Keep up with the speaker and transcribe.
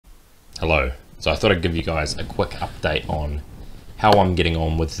Hello. So I thought I'd give you guys a quick update on how I'm getting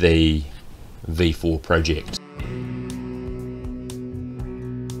on with the V4 project.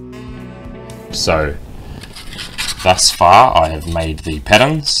 So thus far I have made the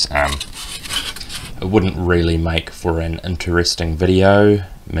patterns. It wouldn't really make for an interesting video,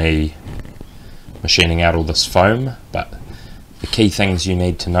 me machining out all this foam, but the key things you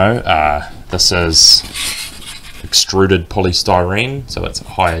need to know are this is extruded polystyrene, so it's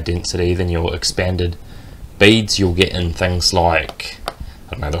higher density than your expanded beads you'll get in things like,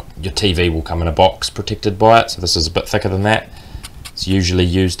 I don't know, your TV will come in a box protected by it, so this is a bit thicker than that. It's usually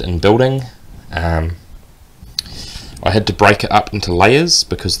used in building. I had to break it up into layers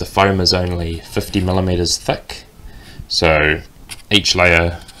because the foam is only 50mm thick, so each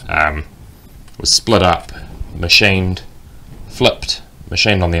layer was split up, machined, flipped,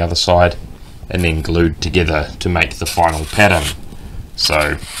 machined on the other side, and then glued together to make the final pattern.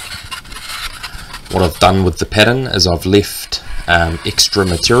 So what I've done with the pattern is I've left extra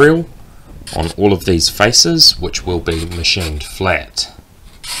material on all of these faces, which will be machined flat.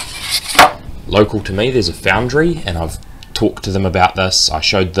 Local to me there's a foundry, and I've talked to them about this. I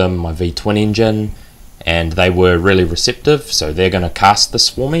showed them my V twin engine and they were really receptive, so they're going to cast this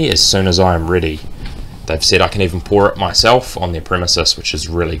for me as soon as I am ready. They've said I can even pour it myself on their premises, which is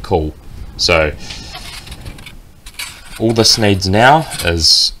really cool. So all this needs now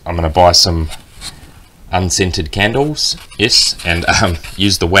is I'm going to buy some unscented candles, yes, and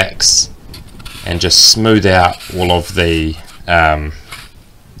use the wax and just smooth out all of the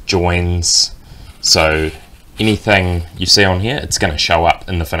joins, so anything you see on here, it's going to show up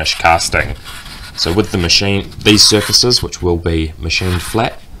in the finished casting. So with the machine, these surfaces, which will be machined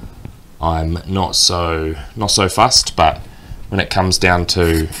flat, I'm not so fussed, but when it comes down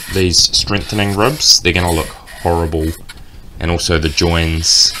to these strengthening ribs, they're going to look horrible, and also the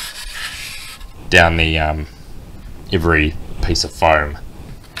joins down the every piece of foam.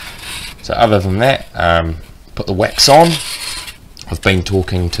 So other than that, put the wax on. I've been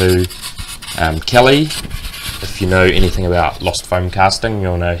talking to Kelly. If you know anything about lost foam casting,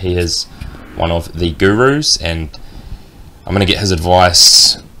 you'll know he is one of the gurus, and I'm going to get his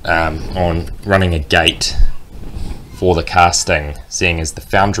advice on running a gate for the casting, seeing as the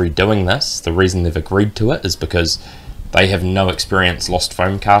foundry doing this, the reason they've agreed to it is because they have no experience lost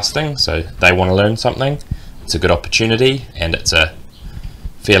foam casting, so they want to learn something. It's a good opportunity, and it's a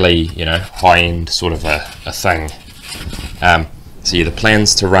fairly, you know, high-end sort of a thing. So yeah, the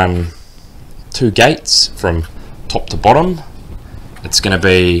plan's to run 2 gates from top to bottom. It's going to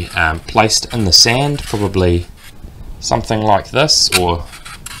be placed in the sand, probably something like this, or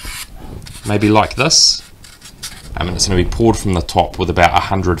maybe like this. And it's going to be poured from the top with about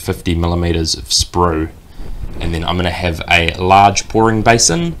 150mm of sprue, and then I'm going to have a large pouring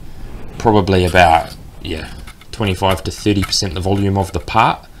basin, probably about 25 to 30% the volume of the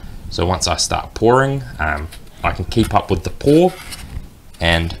part. So once I start pouring, I can keep up with the pour,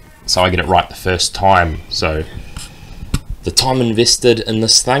 and so I get it right the first time. So the time invested in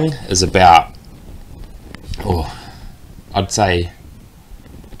this thing is about, I'd say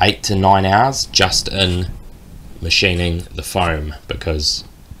 8 to 9 hours just in machining the foam, because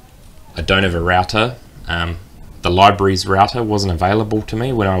I don't have a router. The library's router wasn't available to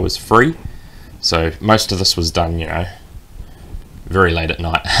me when I was free, so most of this was done, you know, very late at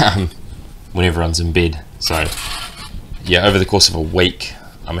night when everyone's in bed. So yeah, over the course of a week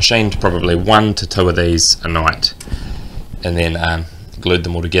I machined probably 1 to 2 of these a night, and then glued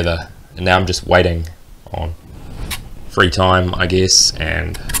them all together, and now I'm just waiting on free time, I guess,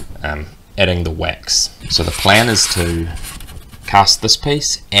 and adding the wax. So the plan is to cast this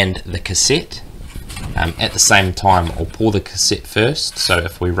piece and the cassette at the same time. I'll pour the cassette first, so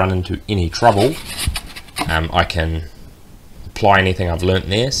if we run into any trouble, I can apply anything I've learnt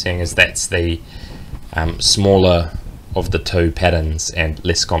there, seeing as that's the smaller of the 2 patterns and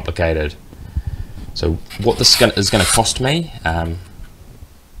less complicated. So what this is going to cost me,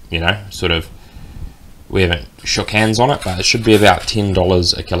 you know, sort of, we haven't shook hands on it, but it should be about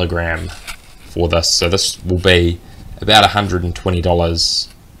 $10 a kilogram for this. So this will be about $120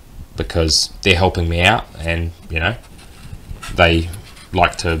 because they're helping me out, and you know, they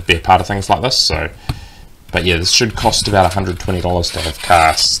like to be a part of things like this. So, but yeah, this should cost about $120 to have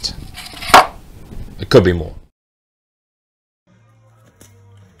cast. It could be more.